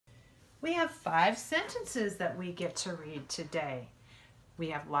We have 5 sentences that we get to read today. We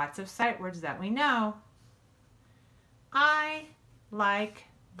have lots of sight words that we know. I like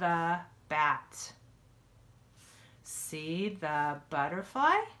the bat. See the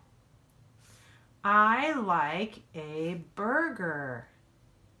butterfly? I like a burger.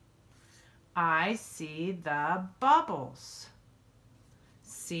 I see the bubbles.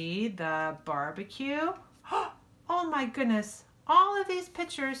 See the barbecue? Oh my goodness, all of these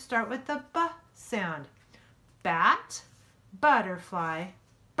pictures start with the B sound. Bat, butterfly,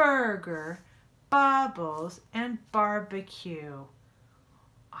 burger, bubbles, and barbecue.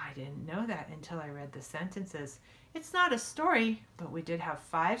 I didn't know that until I read the sentences. It's not a story, but we did have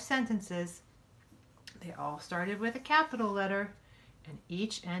 5 sentences. They all started with a capital letter and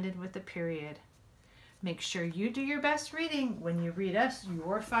each ended with a period. Make sure you do your best reading when you read us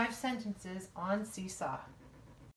your 5 sentences on Seesaw.